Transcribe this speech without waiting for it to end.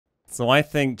So I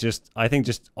think just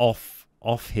off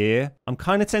here. I'm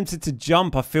kind of tempted to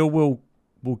jump. I feel we'll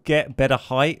get better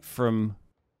height from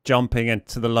jumping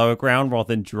into the lower ground rather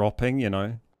than dropping, you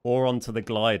know, or onto the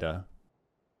glider.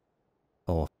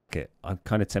 Oh, fuck it. I'm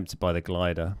kind of tempted by the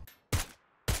glider.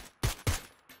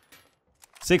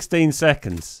 16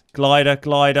 seconds. Glider.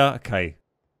 Okay.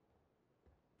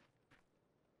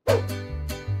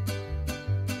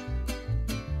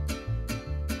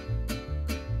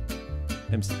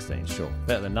 M16, sure.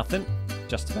 Better than nothing.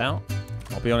 Just about.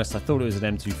 I'll be honest, I thought it was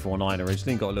an M249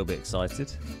 originally and got a little bit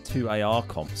excited. 2 AR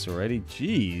comps already.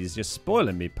 Jeez, you're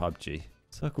spoiling me, PUBG.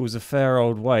 Circle's a fair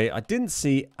old way. I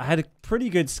had a pretty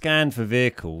good scan for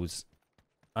vehicles,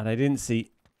 and I didn't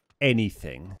see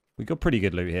anything. We got pretty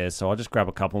good loot here, so I'll just grab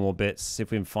a couple more bits, see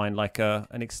if we can find like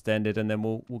an extended, and then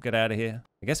we'll get out of here.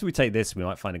 I guess if we take this, we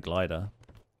might find a glider.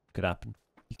 Could happen.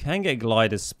 You can get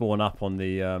gliders spawn up on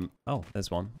the... oh, there's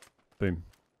one. Boom.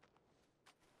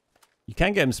 You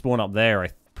can get them spawn up there. I'm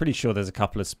pretty sure there's a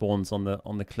couple of spawns on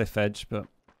the cliff edge, but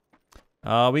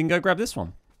we can go grab this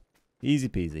one. Easy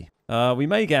peasy. We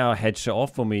may get our headshot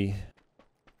off when we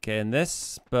get in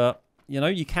this, but you know,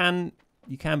 you can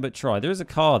but try. There is a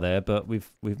car there, but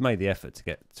we've made the effort to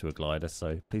get to a glider,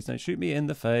 so please don't shoot me in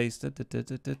the face. Da, da, da,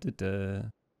 da, da, da, da.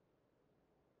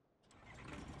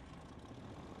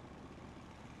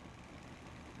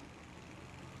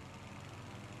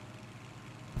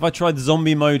 Have I tried the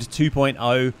zombie mode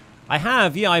 2.0? I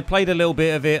have, yeah. I played a little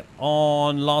bit of it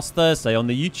on last Thursday on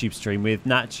the YouTube stream with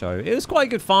Nacho. It was quite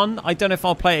good fun. I don't know if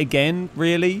I'll play it again,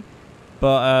 really.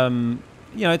 But,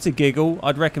 you know, it's a giggle.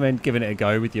 I'd recommend giving it a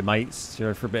go with your mates, you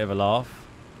know, for a bit of a laugh.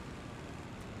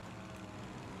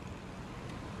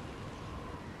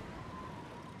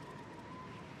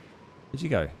 Where'd you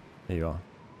go? There you are.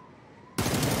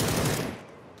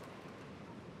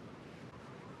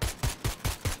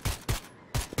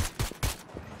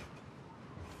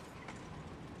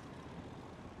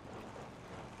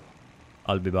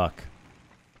 I'll be back.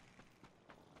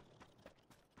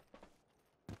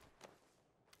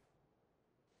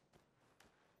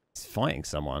 He's fighting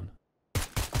someone.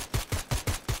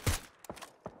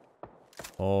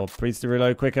 Oh, please to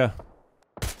reload quicker.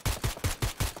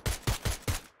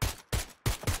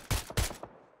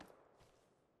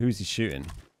 Who's he shooting?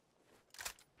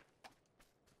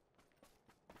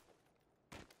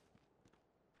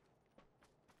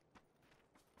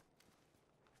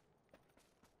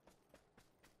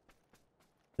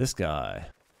 This guy.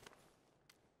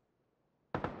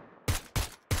 I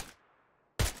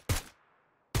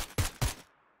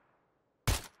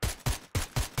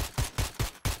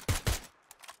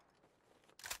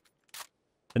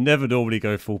never normally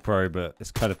go full pro, but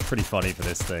it's kind of pretty funny for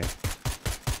this thing.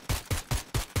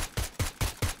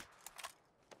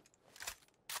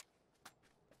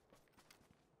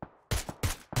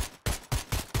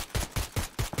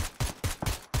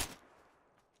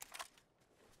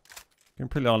 Getting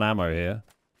pretty low on ammo here.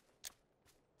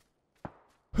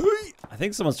 I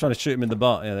think someone's trying to shoot him in the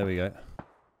butt. Yeah, there we go.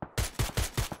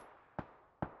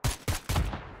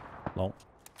 Lol.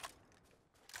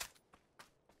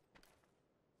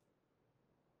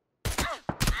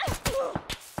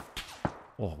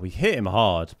 Oh, we hit him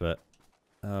hard, but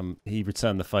he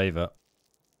returned the favor.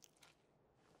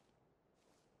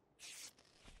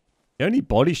 He only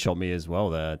body shot me as well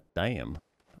there. Damn.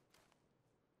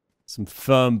 Some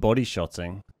firm body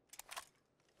shotting.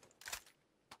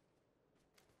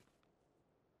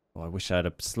 Oh, I wish I had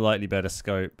a slightly better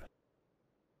scope.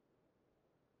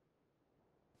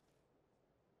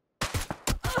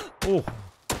 Oh,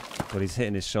 but he's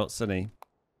hitting his shots, isn't he?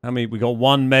 I mean, we got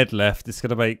one med left. It's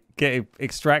gonna make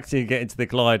extracting and getting to the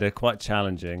glider quite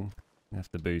challenging. We have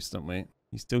to boost, don't we?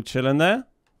 You still chilling there,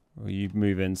 or you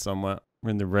move in somewhere?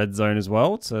 We're in the red zone as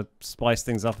well to spice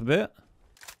things up a bit.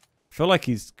 I feel like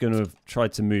he's going to have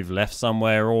tried to move left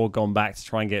somewhere or gone back to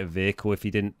try and get a vehicle if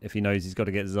he knows he's got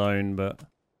to get zone. But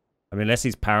I mean, unless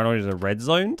he's paranoid of the red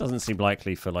zone, doesn't seem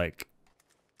likely for like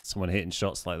someone hitting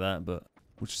shots like that. But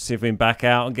we'll just see if we can back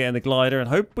out and get in the glider and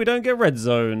hope we don't get red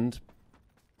zoned.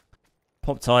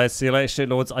 Pop tires, see you later,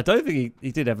 shitlords. I don't think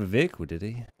he did have a vehicle, did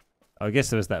he? I guess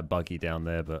there was that buggy down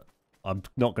there, but I'm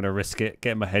not going to risk it.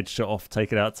 Getting my headshot off,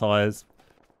 taking out tires.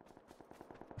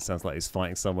 Sounds like he's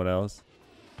fighting someone else.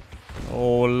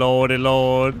 Oh, lordy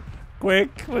lord.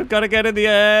 Quick, we've got to get in the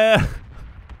air.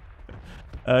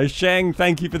 Sheng,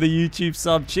 thank you for the YouTube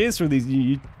sub. Cheers for these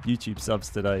new YouTube subs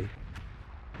today.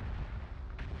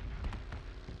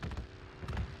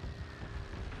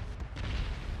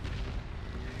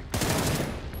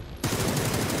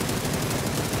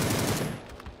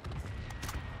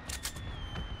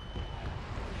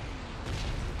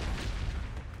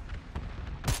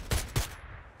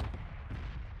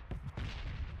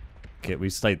 it.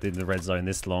 We've stayed in the red zone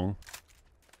this long.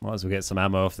 Might as well get some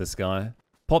ammo off this guy.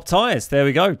 Pop tires. There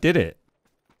we go. Did it.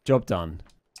 Job done.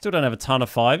 Still don't have a ton of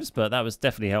 5s, but that was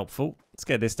definitely helpful. Let's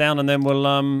get this down and then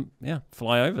we'll, yeah,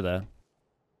 fly over there.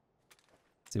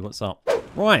 See what's up.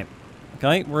 Right.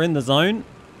 Okay, we're in the zone.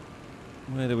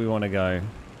 Where do we want to go?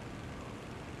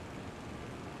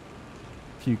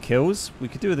 A few kills. We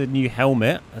could do with a new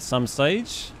helmet at some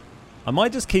stage. I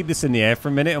might just keep this in the air for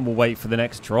a minute and we'll wait for the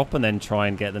next drop and then try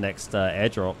and get the next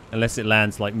airdrop. Unless it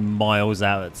lands like miles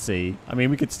out at sea. I mean,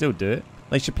 we could still do it.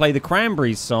 They should play the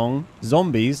Cranberries song,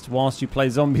 Zombies, whilst you play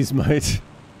Zombies mode.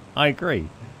 I agree.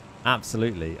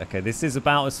 Absolutely. Okay, this is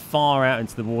about as far out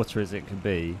into the water as it can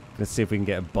be. Let's see if we can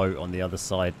get a boat on the other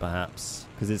side, perhaps.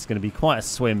 Because it's going to be quite a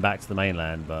swim back to the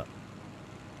mainland, but...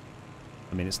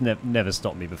 I mean, it's never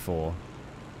stopped me before.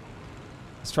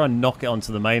 Let's try and knock it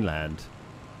onto the mainland.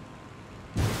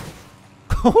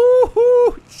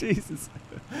 Oh, Jesus.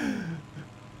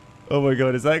 Oh my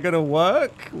god, is that gonna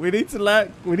work? We need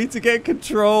to get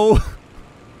control.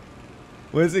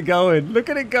 Where's it going? Look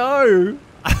at it go.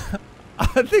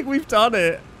 I think we've done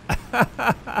it.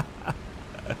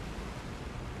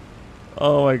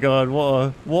 Oh my god,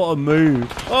 what a move.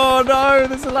 Oh no,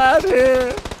 there's a lad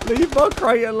here. Leave my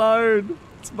crate alone.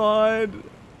 It's mine.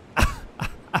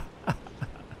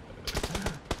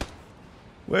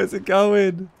 Where's it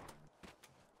going?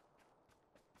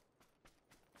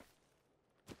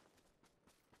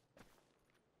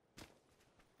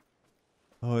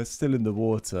 Oh, it's still in the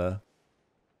water.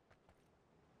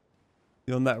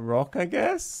 You on that rock, I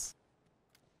guess?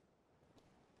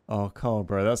 Oh, come on,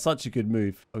 bro. That's such a good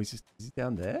move. Oh, is he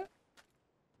down there?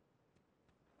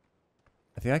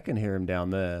 I think I can hear him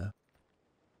down there.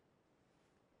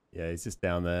 Yeah, he's just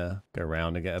down there. Go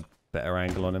around and get a better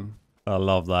angle on him. I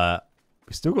love that.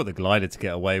 We've still got the glider to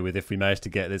get away with if we manage to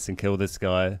get this and kill this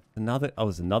guy. Oh,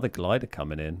 there's another glider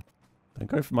coming in. Don't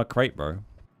go for my crate, bro.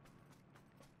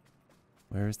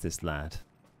 Where is this lad?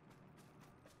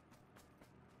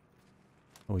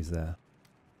 Oh, he's there.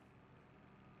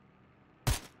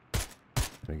 There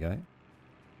we go. Are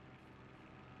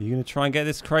you going to try and get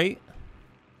this crate?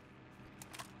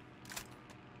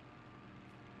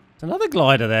 There's another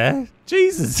glider there.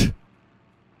 Jesus.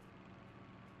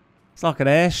 It's like an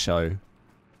air show.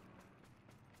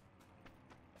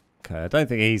 Okay, I don't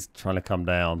think he's trying to come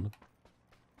down.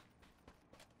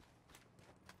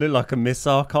 Looked like a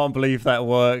missile. Can't believe that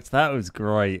worked. That was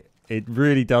great. It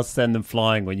really does send them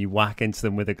flying when you whack into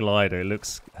them with a glider. It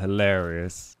looks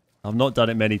hilarious. I've not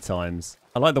done it many times.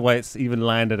 I like the way it's even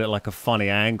landed at like a funny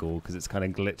angle because it's kind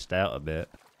of glitched out a bit.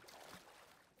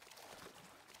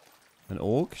 An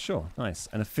AUG? Sure. Nice.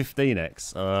 And a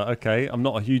 15x. Okay. I'm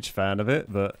not a huge fan of it,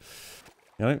 but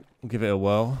you know, we'll give it a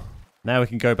whirl. Now we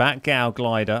can go back, get our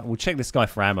glider. We'll check this guy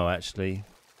for ammo actually.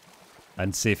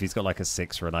 And see if he's got like a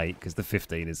 6 or an 8, because the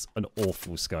 15 is an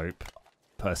awful scope.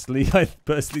 Personally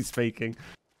speaking,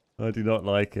 I do not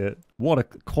like it. What a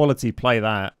quality play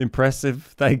that.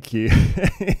 Impressive. Thank you.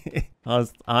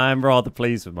 I am rather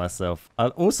pleased with myself.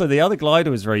 Also, the other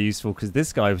glider was very useful because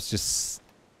this guy was just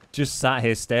sat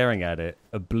here staring at it,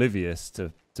 oblivious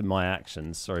to my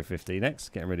actions. Sorry,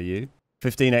 15x, getting rid of you.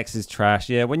 15x is trash.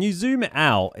 Yeah, when you zoom it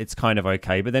out, it's kind of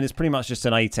okay, but then it's pretty much just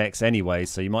an 8x anyway,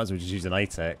 so you might as well just use an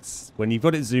 8x. When you've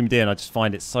got it zoomed in, I just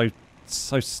find it so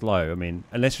slow. I mean,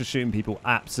 unless you're shooting people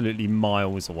absolutely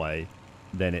miles away,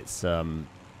 then it's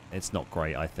not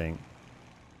great, I think.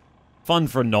 Fun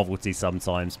for a novelty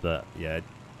sometimes, but yeah,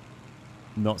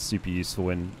 not super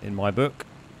useful in my book.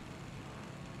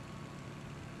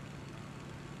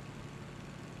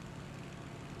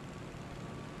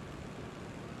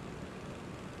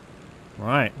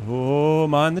 Right. Oh,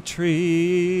 mind the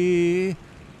tree.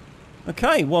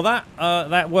 Okay, well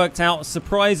that worked out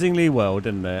surprisingly well,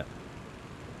 didn't it?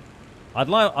 I'd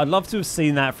love to have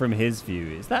seen that from his view.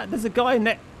 Is that there's a guy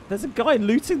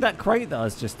looting that crate that I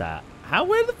was just at.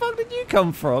 Where the fuck did you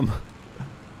come from?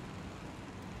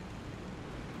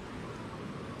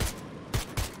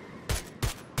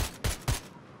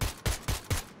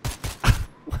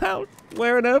 Wow,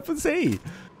 where on earth was he?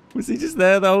 Was he just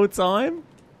there the whole time?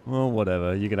 Well,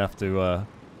 whatever. You're gonna have to,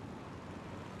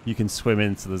 you can swim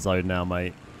into the zone now,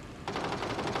 mate.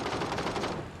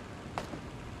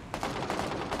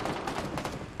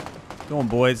 Go on,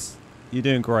 boys. You're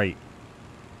doing great.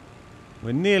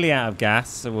 We're nearly out of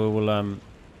gas, so we'll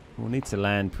need to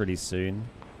land pretty soon.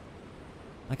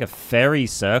 Like a ferry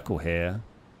circle here.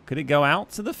 Could it go out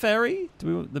to the ferry?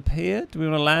 The pier? Do we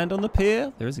want to land on the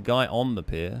pier? There is a guy on the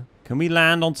pier. Can we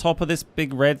land on top of this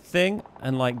big red thing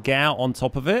and like get out on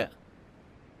top of it?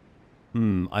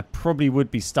 I probably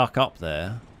would be stuck up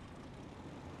there.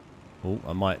 Oh,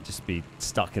 I might just be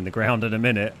stuck in the ground in a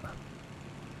minute.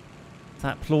 Is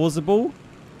that plausible?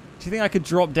 Do you think I could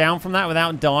drop down from that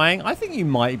without dying? I think you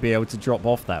might be able to drop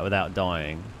off that without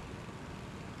dying.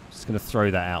 Just going to throw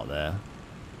that out there.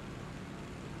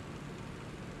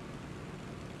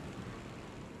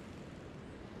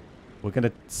 We're going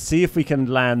to see if we can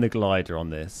land the glider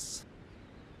on this.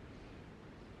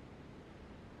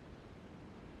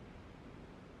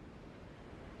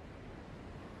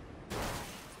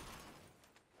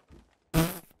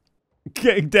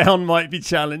 Getting down might be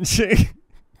challenging.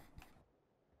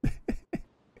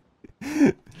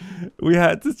 We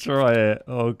had to try it.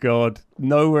 Oh, God.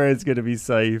 Nowhere is going to be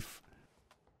safe.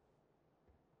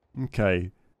 Okay.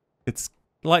 It's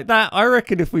like that. I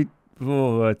reckon if we...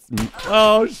 Oh,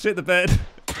 shit, the bed.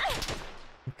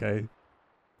 Okay.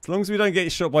 As long as we don't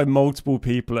get shot by multiple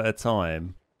people at a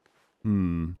time.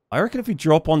 I reckon if we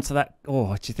drop onto that...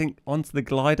 Oh, do you think onto the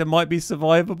glider might be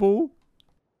survivable?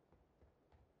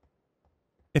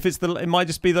 If it's the... It might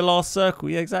just be the last circle.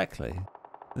 Yeah, exactly.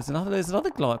 There's another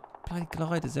bloody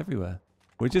gliders everywhere.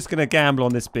 We're just going to gamble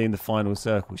on this being the final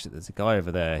circle. Shit, there's a guy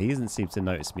over there. He doesn't seem to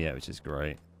notice me yet, which is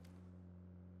great.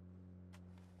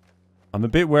 I'm a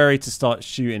bit wary to start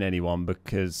shooting anyone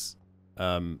because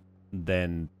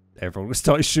then everyone will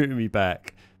start shooting me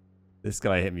back. This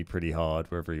guy hit me pretty hard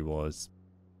wherever he was.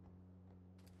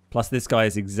 Plus, this guy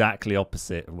is exactly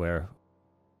opposite of where...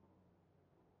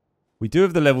 We do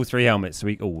have the level 3 helmet, so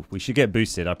we should get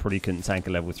boosted. I probably couldn't tank a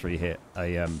level 3 hit, a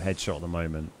headshot at the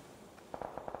moment.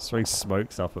 Throwing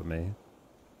smokes up at me.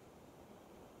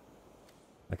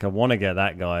 Like, I want to get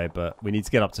that guy, but we need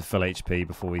to get up to full HP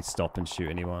before we stop and shoot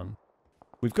anyone.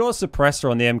 We've got a suppressor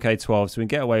on the MK12, so we can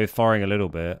get away with firing a little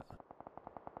bit.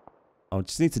 I'll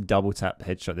just need to double tap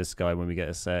headshot this guy when we get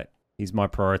a sec. He's my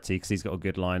priority because he's got a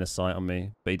good line of sight on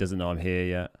me, but he doesn't know I'm here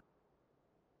yet.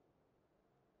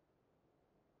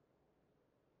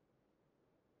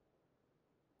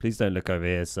 Please don't look over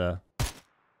here, sir.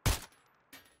 I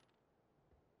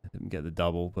didn't get the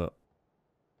double, but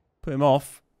put him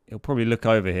off. He'll probably look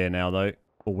over here now, though.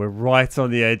 Oh, we're right on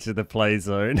the edge of the play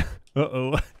zone.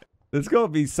 Uh-oh. There's got to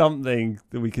be something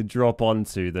that we can drop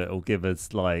onto that will give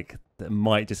us, like, that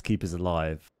might just keep us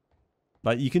alive.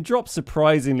 Like, you can drop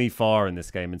surprisingly far in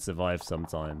this game and survive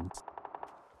sometimes.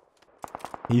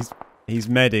 He's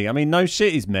medding. I mean, no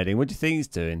shit he's medding. What do you think he's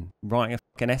doing? Writing a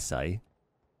fucking essay?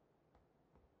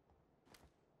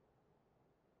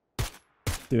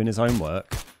 Doing his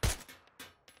homework.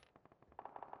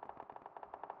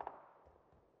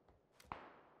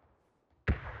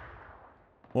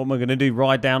 What am I going to do?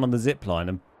 Ride down on the zipline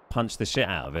and punch the shit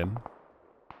out of him?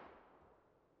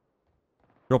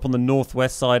 Drop on the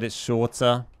northwest side, it's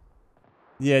shorter.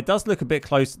 Yeah, it does look a bit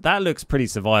close. That looks pretty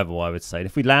survivable, I would say. And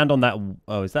if we land on that...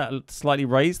 Oh, is that slightly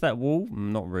raised, that wall?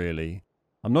 Not really.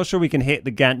 I'm not sure we can hit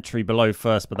the gantry below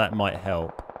first, but that might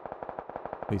help.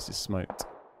 At least it's smoked.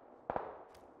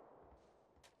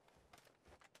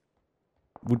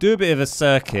 We'll do a bit of a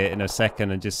circuit in a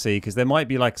second and just see, because there might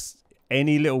be like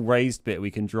any little raised bit we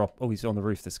can drop. Oh, he's on the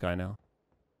roof, this guy now.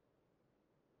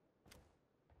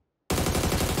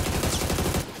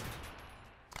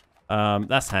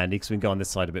 That's handy because we can go on this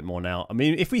side a bit more now. I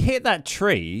mean, if we hit that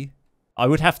tree, I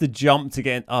would have to jump to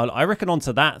get in. I reckon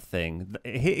onto that thing.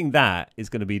 Hitting that is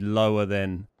going to be lower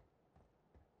than...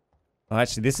 Oh,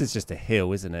 actually, this is just a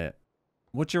hill, isn't it?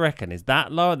 What do you reckon? Is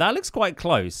that lower? That looks quite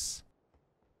close.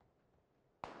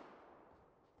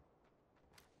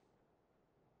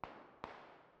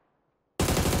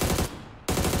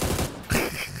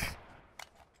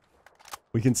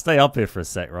 We can stay up here for a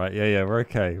sec, right? Yeah, we're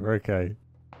okay. We're okay.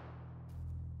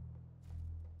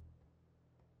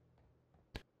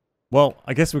 Well,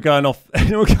 I guess we're going off.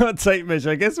 We're going to take measure.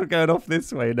 I guess we're going off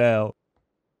this way now.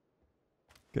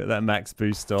 Get that max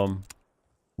boost on.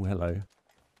 Oh, hello.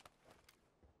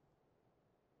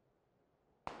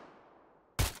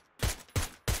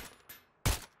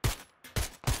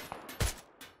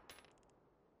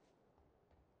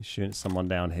 Shooting someone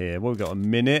down here. Well, we've got a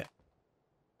minute.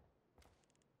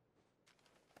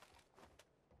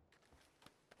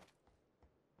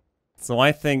 So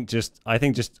I think just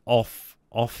off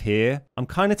here. I'm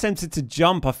kind of tempted to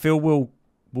jump. I feel we'll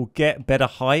get better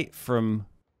height from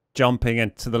jumping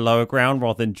into the lower ground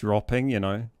rather than dropping, you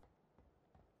know.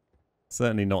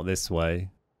 Certainly not this way.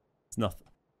 It's nothing.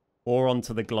 Or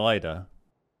onto the glider.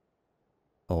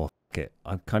 Oh, fuck it.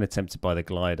 I'm kind of tempted by the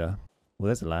glider. Well,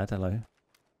 there's a lad. Hello.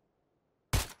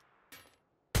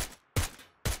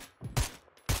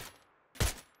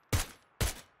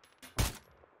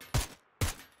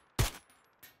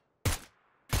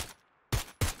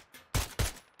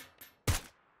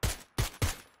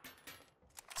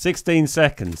 16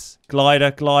 seconds. Glider,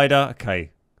 glider.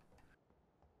 Okay.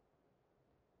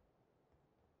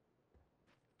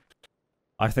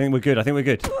 I think we're good. I think we're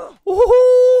good.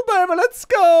 Ooh, baby, let's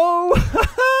go.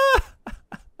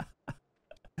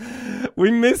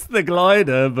 We missed the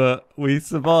glider, but we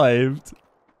survived.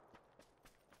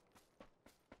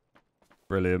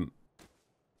 Brilliant.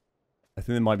 I think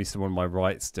there might be someone on my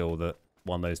right still that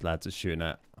one of those lads are shooting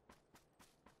at.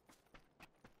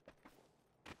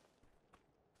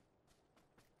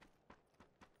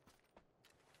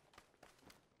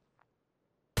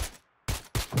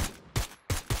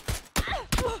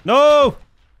 No!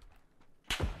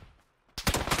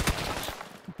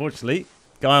 Unfortunately,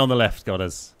 guy on the left got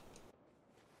us.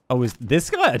 Oh, is this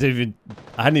guy? I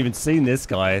hadn't even seen this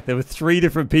guy. There were 3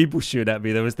 different people shooting at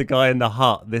me. There was the guy in the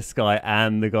hut, this guy,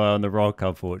 and the guy on the rock,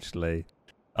 unfortunately.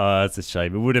 Oh, that's a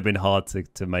shame. It would have been hard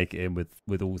to make it in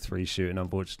with all 3 shooting,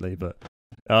 unfortunately. But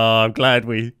I'm glad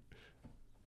we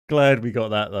got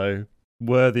that, though.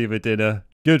 Worthy of a dinner.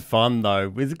 Good fun, though.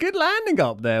 It was a good landing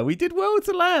up there. We did well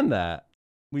to land that.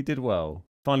 We did well.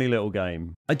 Funny little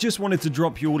game. I just wanted to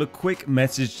drop you all a quick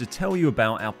message to tell you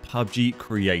about our PUBG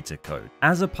creator code.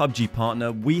 As a PUBG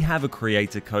partner, we have a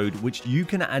creator code which you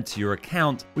can add to your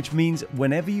account, which means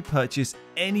whenever you purchase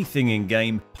anything in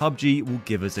game, PUBG will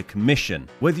give us a commission.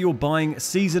 Whether you're buying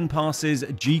season passes,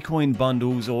 G-Coin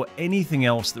bundles, or anything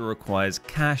else that requires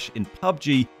cash in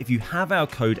PUBG, if you have our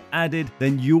code added,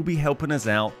 then you'll be helping us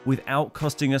out without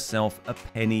costing yourself a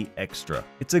penny extra.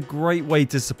 It's a great way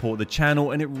to support the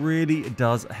channel, and it really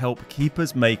does help keep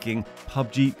us making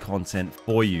PUBG content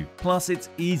for you. Plus, it's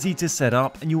easy to set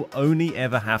up and you'll only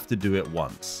ever have to do it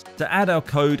once. To add our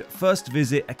code, first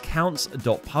visit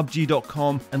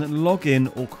accounts.pubg.com and then log in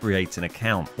or create an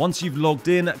account. Once you've logged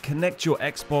in, connect your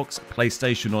Xbox,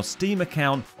 PlayStation or Steam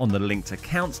account on the linked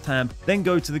accounts tab, then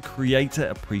go to the Creator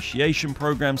Appreciation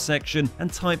Program section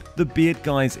and type the Beard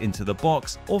Guys into the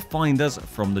box or find us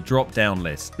from the drop-down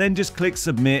list. Then just click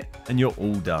submit and you're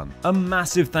all done. A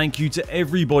massive thank you to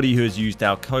everybody who has used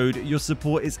our code. Your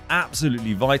support is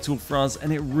absolutely vital for us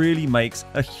and it really makes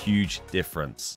a huge difference.